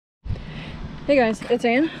Hey guys, it's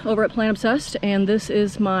Ann over at Plant Obsessed, and this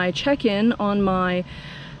is my check-in on my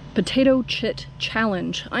potato chit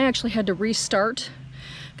challenge. I actually had to restart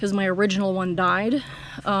because my original one died.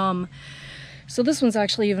 So this one's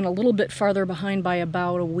actually even a little bit farther behind by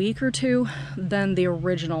about a week or two than the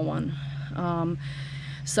original one.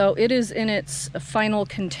 So it is in its final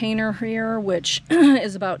container here, which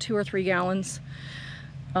is about 2 or 3 gallons.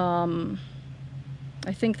 I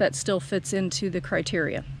think that still fits into the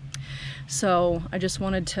criteria. So I just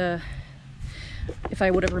wanted to, if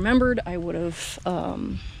I would have remembered, I would have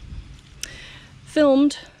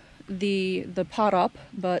filmed the pot up,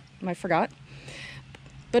 but I forgot.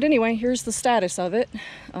 But anyway, here's the status of it.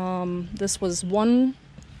 This was one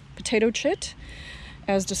potato chit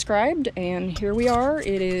as described, and here we are.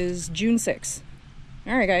 It is June 6th.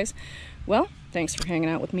 All right, guys. Well, thanks for hanging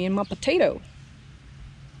out with me and my potato.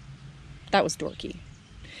 That was dorky.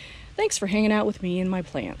 Thanks for hanging out with me and my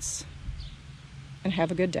plants. And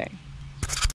have a good day.